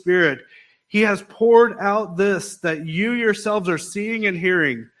Holy Spirit, he has poured out this that you yourselves are seeing and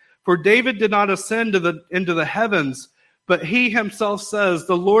hearing. For David did not ascend into the heavens, but he himself says,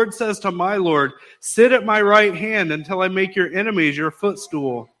 the Lord says to my Lord, sit at my right hand until I make your enemies your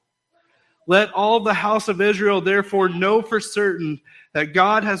footstool. Let all the house of Israel therefore know for certain that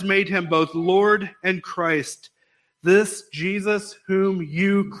God has made him both Lord and Christ, this Jesus whom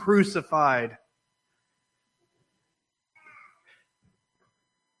you crucified.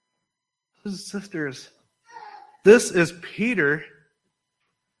 Sisters, this is Peter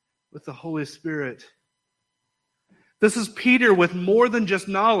with the Holy Spirit. This is Peter with more than just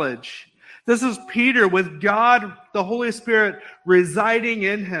knowledge. This is Peter with God, the Holy Spirit, residing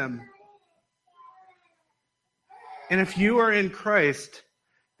in him. And if you are in Christ,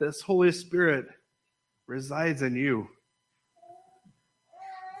 this Holy Spirit resides in you.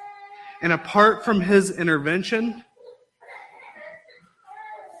 And apart from his intervention,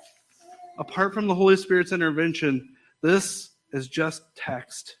 apart from the Holy Spirit's intervention, this is just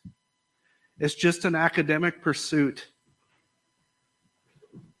text. It's just an academic pursuit.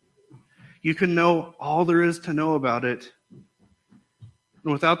 You can know all there is to know about it.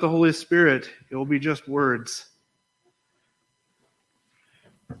 And without the Holy Spirit, it will be just words.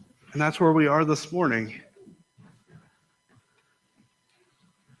 And that's where we are this morning.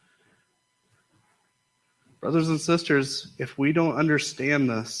 Brothers and sisters, if we don't understand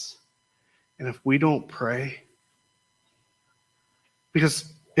this, and if we don't pray,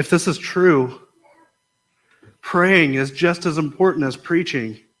 because if this is true, praying is just as important as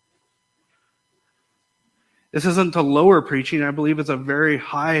preaching. This isn't to lower preaching. I believe it's a very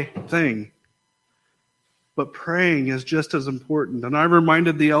high thing. But praying is just as important. And I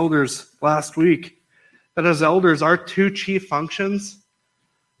reminded the elders last week that as elders, our two chief functions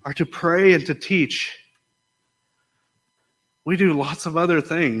are to pray and to teach. We do lots of other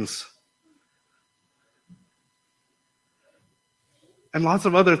things. And lots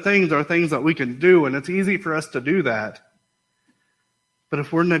of other things are things that we can do, and it's easy for us to do that. But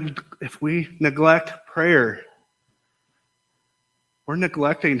if we neglect prayer, we're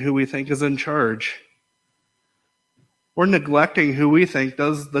neglecting who we think is in charge. We're neglecting who we think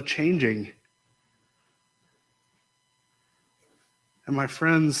does the changing. And my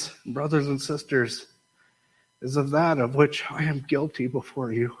friends, brothers and sisters, is of that of which I am guilty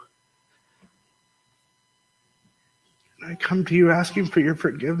before you. And I come to you asking for your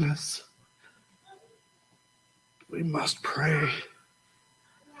forgiveness. We must pray.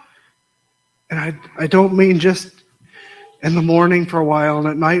 And I don't mean just in the morning for a while and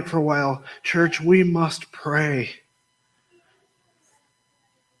at night for a while. Church, we must pray.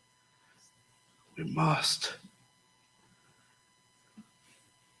 We must.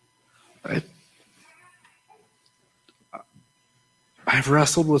 I've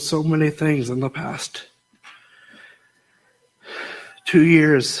wrestled with so many things in the past 2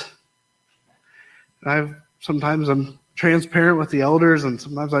 years. Sometimes I'm transparent with the elders, and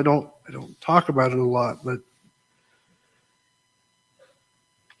sometimes I don't talk about it a lot, but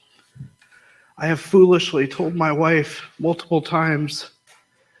I have foolishly told my wife multiple times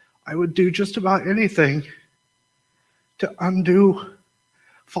I would do just about anything to undo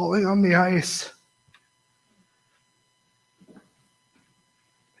falling on the ice.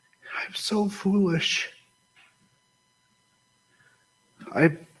 I'm so foolish.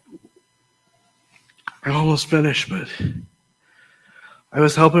 I almost finished, but I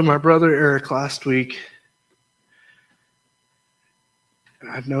was helping my brother Eric last week. And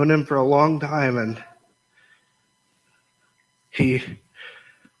I've known him for a long time, and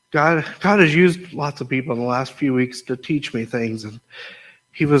God has used lots of people in the last few weeks to teach me things. And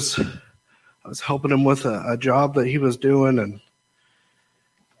I was helping him with a job that he was doing, and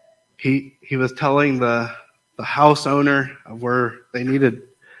he was telling the house owner of where they needed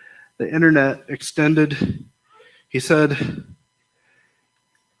the internet extended. He said,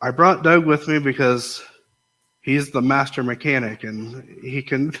 I brought Doug with me because he's the master mechanic and he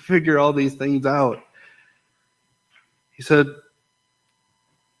can figure all these things out. He said,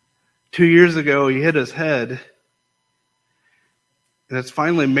 2 years ago he hit his head, and it's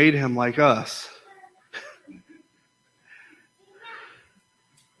finally made him like us.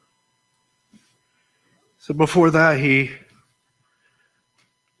 So before that, he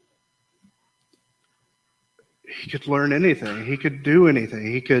could learn anything. He could do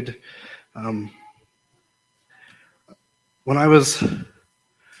anything. He could. When I was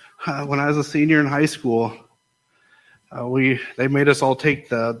a senior in high school, they made us all take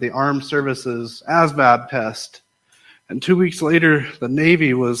the Armed Services ASVAB test, and 2 weeks later, the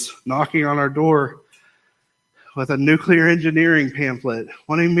Navy was knocking on our door with a nuclear engineering pamphlet,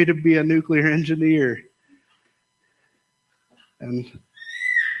 wanting me to be a nuclear engineer. And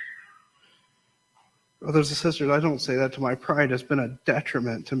brothers and sisters, I don't say that to my pride. It's been a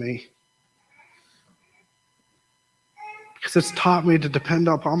detriment to me. Because it's taught me to depend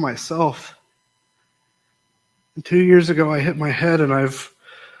upon myself. And 2 years ago, I hit my head, and I'm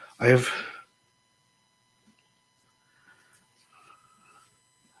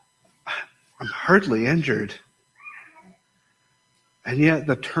hardly injured. And yet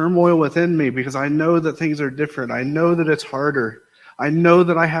the turmoil within me, because I know that things are different. I know that it's harder. I know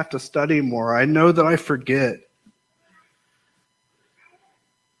that I have to study more. I know that I forget.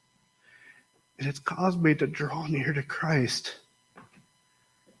 And it's caused me to draw near to Christ.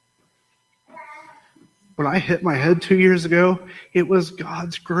 When I hit my head 2 years ago, it was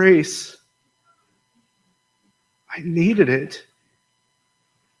God's grace. I needed it.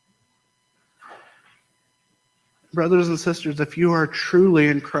 Brothers and sisters, if you are truly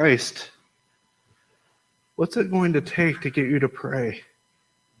in Christ, what's it going to take to get you to pray?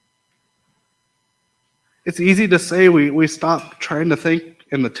 It's easy to say we stop trying to think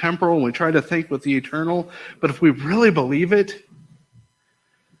in the temporal and we try to think with the eternal, but if we really believe it,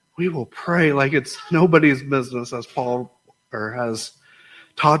 we will pray like it's nobody's business, as as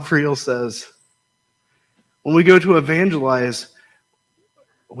Todd Friel says. When we go to evangelize,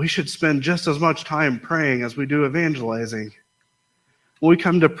 we should spend just as much time praying as we do evangelizing. When we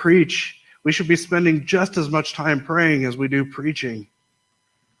come to preach, we should be spending just as much time praying as we do preaching,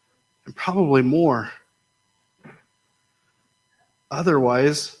 and probably more.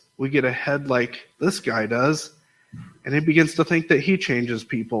 Otherwise, we get ahead like this guy does, and he begins to think that he changes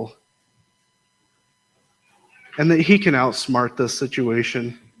people and that he can outsmart this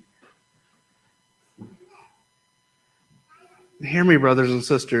situation. Hear me, brothers and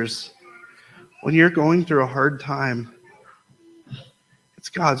sisters. When you're going through a hard time, it's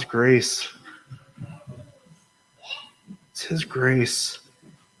God's grace. It's His grace.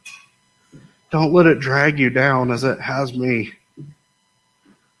 Don't let it drag you down as it has me.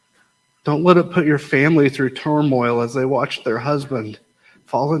 Don't let it put your family through turmoil as they watch their husband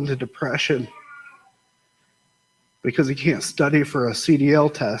fall into depression because he can't study for a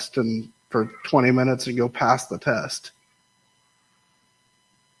CDL test and for 20 minutes and go pass the test.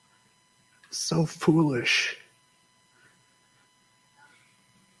 So foolish.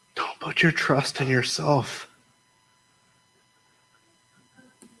 Don't put your trust in yourself.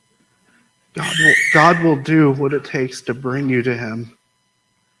 God will do what it takes to bring you to Him,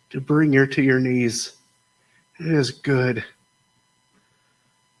 to bring you to your knees. It is good.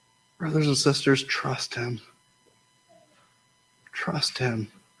 Brothers and sisters, trust Him. Trust Him.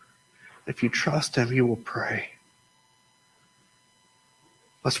 If you trust Him, you will pray.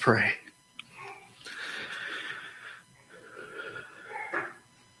 Let's pray.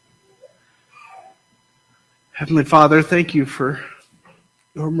 Heavenly Father, thank you for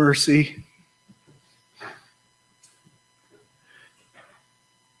your mercy.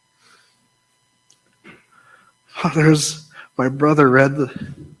 Father, as my brother read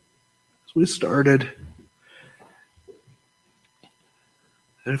as we started,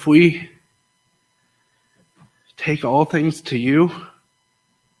 that if we take all things to you,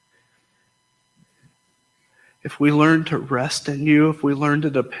 if we learn to rest in you, if we learn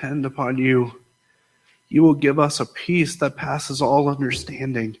to depend upon you, you will give us a peace that passes all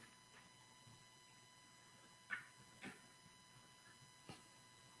understanding.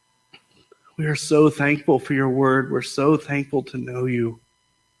 We are so thankful for your word. We're so thankful to know you.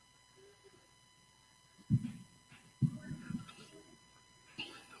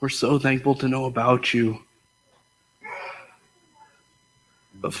 We're so thankful to know about you.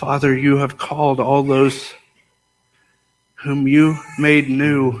 But Father, you have called all those whom you made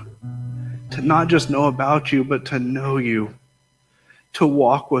new to not just know about you, but to know you, to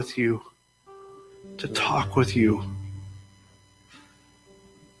walk with you, to talk with you.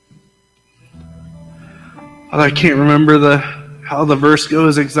 Father, I can't remember how the verse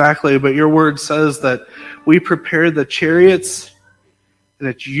goes exactly, but your word says that we prepare the chariots and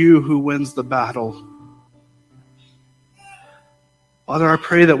it's you who wins the battle. Father, I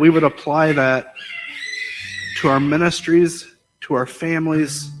pray that we would apply that to our ministries, to our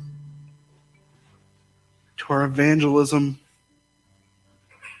families, to our evangelism,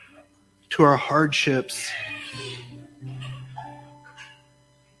 to our hardships.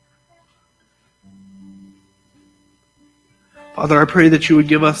 Father, I pray that you would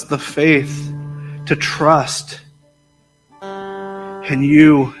give us the faith to trust in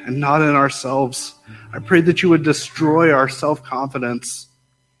you and not in ourselves. I pray that you would destroy our self-confidence,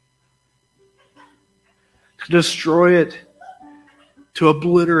 to destroy it, to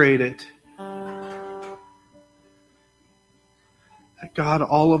obliterate it. That God,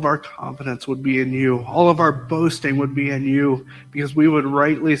 all of our confidence would be in you. All of our boasting would be in you, because we would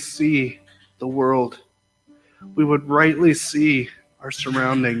rightly see the world. We would rightly see our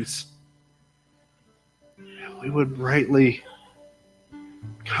surroundings. We would rightly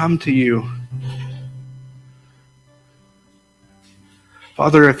come to you.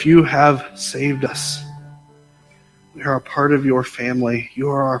 Father, if you have saved us, we are a part of your family. You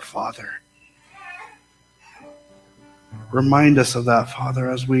are our Father. Remind us of that, Father,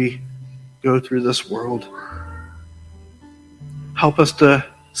 as we go through this world. Help us to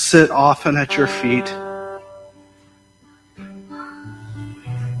sit often at your feet,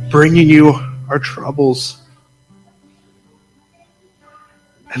 bringing you our troubles.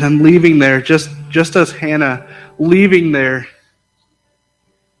 And then leaving there, just as Hannah, leaving there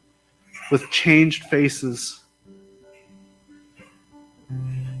with changed faces.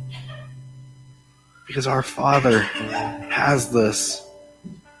 Because our Father has this.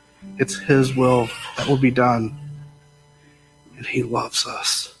 It's His will that will be done. And He loves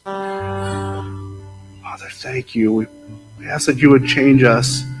us. Father, thank you. We ask that you would change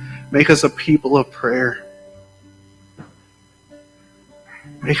us. Make us a people of prayer.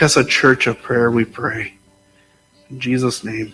 Make us a church of prayer, we pray. In Jesus' name.